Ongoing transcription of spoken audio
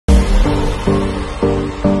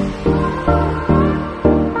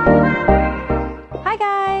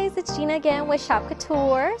Anna again with Shop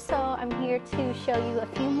Couture. So I'm here to show you a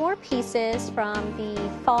few more pieces from the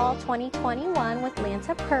fall 2021 with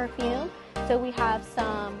Lança Perfume. So we have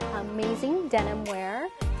some amazing denim wear.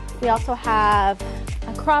 We also have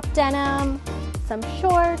a crop denim, some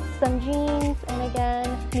shorts, some jeans, and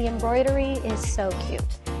again, the embroidery is so cute.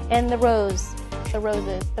 And the roses,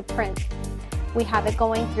 the print. We have it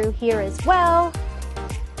going through here as well.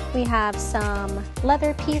 We have some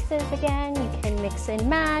leather pieces again. You can mix and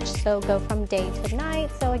match, so go from day to night.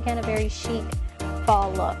 So again, a very chic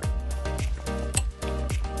fall look.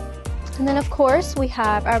 And then of course, we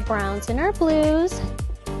have our browns and our blues.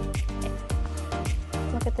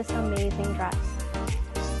 Look at this amazing dress.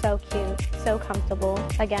 So cute, so comfortable.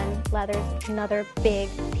 Again, leather's another big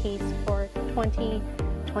piece for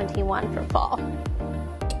 2021 for fall.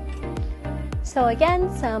 So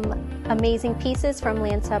again, some amazing pieces from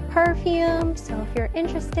Lança Perfume. So if you're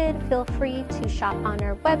interested, feel free to shop on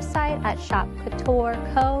our website at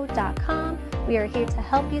ShopCoutureCo.com. We are here to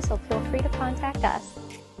help you, so feel free to contact us.